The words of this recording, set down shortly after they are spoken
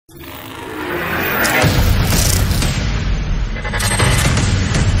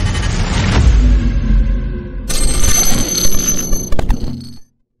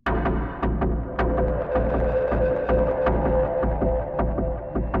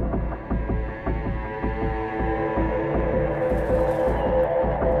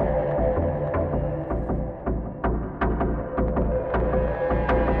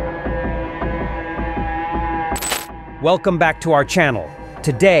Welcome back to our channel.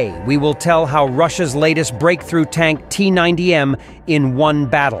 Today, we will tell how Russia's latest breakthrough tank T-90M in one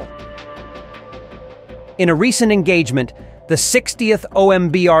battle. In a recent engagement, the 60th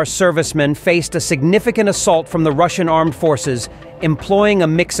OMBR servicemen faced a significant assault from the Russian armed forces, employing a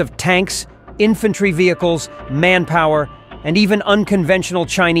mix of tanks, infantry vehicles, manpower, and even unconventional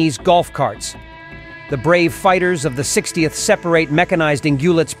Chinese golf carts. The brave fighters of the 60th Separate Mechanized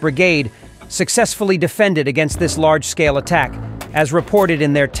Ingulets Brigade successfully defended against this large-scale attack, as reported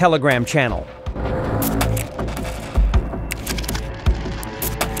in their Telegram channel.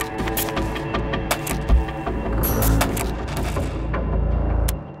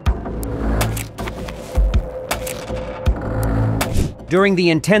 During the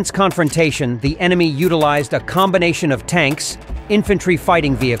intense confrontation, the enemy utilized a combination of tanks, infantry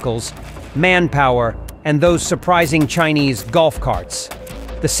fighting vehicles, manpower, and those surprising Chinese golf carts.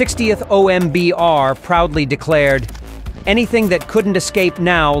 The 60th OMBR proudly declared, "Anything that couldn't escape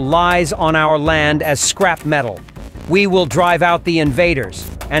now lies on our land as scrap metal. We will drive out the invaders,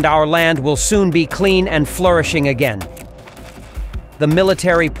 and our land will soon be clean and flourishing again." The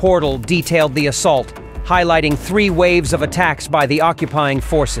military portal detailed the assault, highlighting 3 waves of attacks by the occupying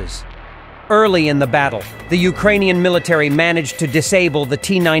forces. Early in the battle, the Ukrainian military managed to disable the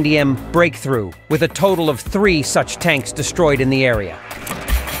T-90M breakthrough, with a total of 3 such tanks destroyed in the area.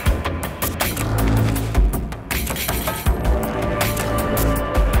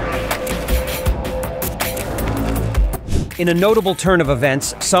 In a notable turn of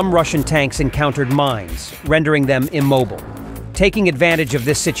events, some Russian tanks encountered mines, rendering them immobile. Taking advantage of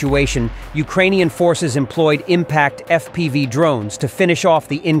this situation, Ukrainian forces employed impact FPV drones to finish off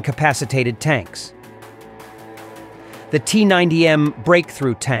the incapacitated tanks. The T-90M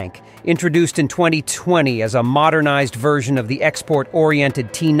breakthrough tank, introduced in 2020 as a modernized version of the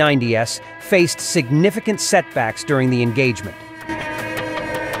export-oriented T-90S, faced significant setbacks during the engagement.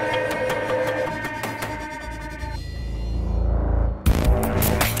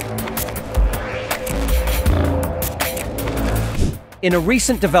 In a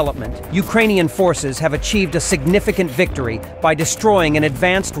recent development, Ukrainian forces have achieved a significant victory by destroying an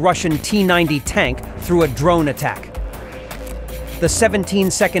advanced Russian T-90 tank through a drone attack. The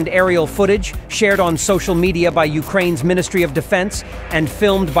 17-second aerial footage, shared on social media by Ukraine's Ministry of Defense and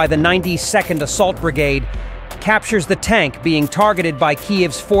filmed by the 92nd Assault Brigade, captures the tank being targeted by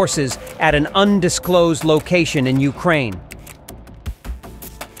Kiev's forces at an undisclosed location in Ukraine.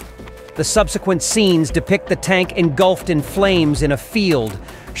 The subsequent scenes depict the tank engulfed in flames in a field,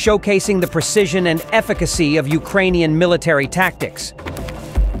 showcasing the precision and efficacy of Ukrainian military tactics.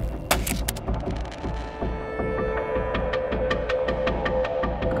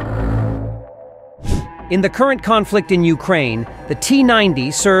 In the current conflict in Ukraine, the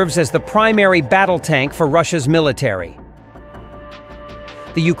T-90 serves as the primary battle tank for Russia's military.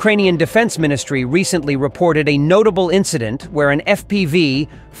 The Ukrainian Defense Ministry recently reported a notable incident where an FPV,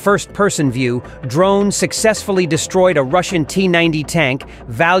 first-person view, drone successfully destroyed a Russian T-90 tank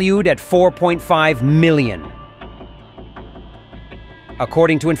valued at $4.5 million.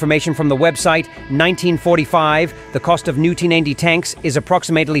 According to information from the website 1945, the cost of new T-90 tanks is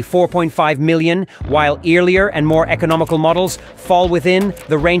approximately $4.5 million, while earlier and more economical models fall within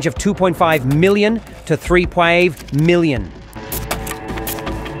the range of $2.5 million to $3.5 million.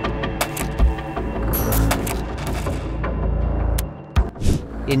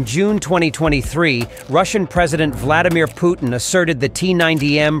 In June 2023, Russian President Vladimir Putin asserted the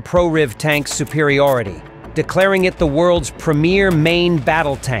T-90M Prorriv tank's superiority, declaring it the world's premier main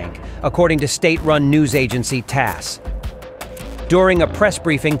battle tank, according to state-run news agency TASS. During a press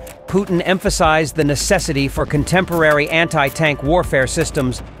briefing, Putin emphasized the necessity for contemporary anti-tank warfare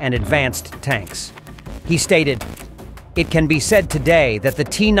systems and advanced tanks. He stated, "It can be said today that the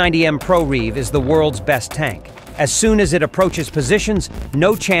T-90M Prorriv is the world's best tank. As soon as it approaches positions,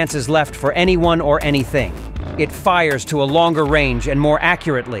 no chance is left for anyone or anything. It fires to a longer range and more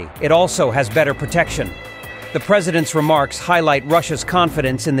accurately. It also has better protection." The president's remarks highlight Russia's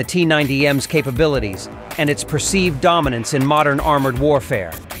confidence in the T-90M's capabilities and its perceived dominance in modern armored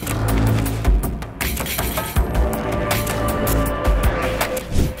warfare.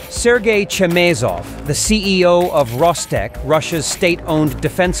 Sergei Chemezov, the CEO of Rostec, Russia's state-owned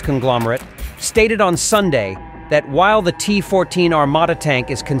defense conglomerate, stated on Sunday that while the T-14 Armata tank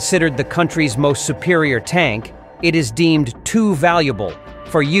is considered the country's most superior tank, it is deemed too valuable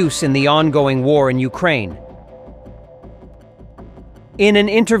for use in the ongoing war in Ukraine. In an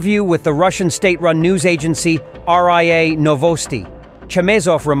interview with the Russian state-run news agency RIA Novosti,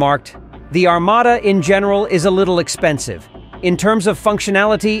 Chemezov remarked, "The Armata in general is a little expensive. In terms of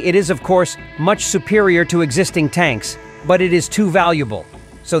functionality, it is of course much superior to existing tanks, but it is too valuable,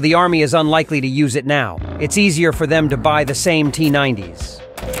 so the Army is unlikely to use it now. It's easier for them to buy the same T-90s.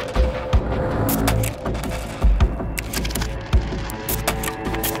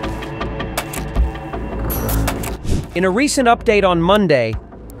 In a recent update on Monday,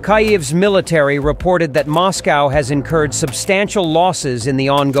 Kyiv's military reported that Moscow has incurred substantial losses in the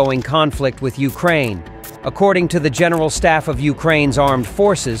ongoing conflict with Ukraine. According to the General Staff of Ukraine's armed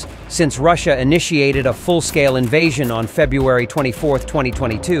forces, since Russia initiated a full-scale invasion on February 24,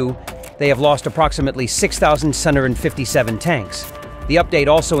 2022, they have lost approximately 6,657 tanks. The update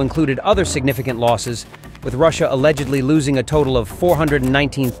also included other significant losses, with Russia allegedly losing a total of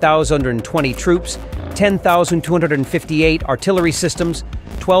 419,020 troops, 10,258 artillery systems,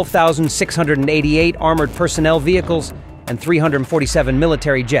 12,688 armored personnel vehicles, and 347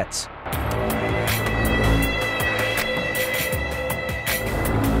 military jets.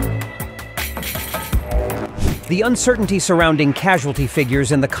 The uncertainty surrounding casualty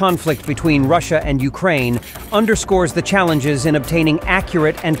figures in the conflict between Russia and Ukraine underscores the challenges in obtaining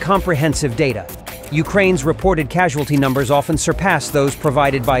accurate and comprehensive data. Ukraine's reported casualty numbers often surpass those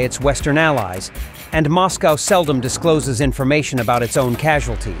provided by its Western allies, and Moscow seldom discloses information about its own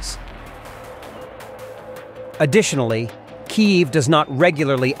casualties. Additionally, Kyiv does not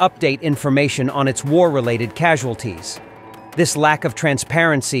regularly update information on its war-related casualties. This lack of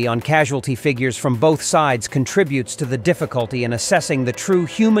transparency on casualty figures from both sides contributes to the difficulty in assessing the true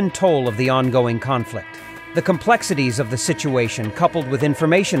human toll of the ongoing conflict. The complexities of the situation, coupled with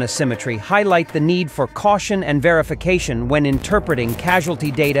information asymmetry, highlight the need for caution and verification when interpreting casualty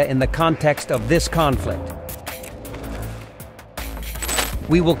data in the context of this conflict.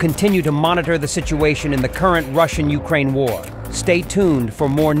 We will continue to monitor the situation in the current Russian-Ukraine war. Stay tuned for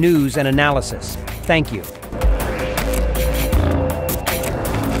more news and analysis. Thank you.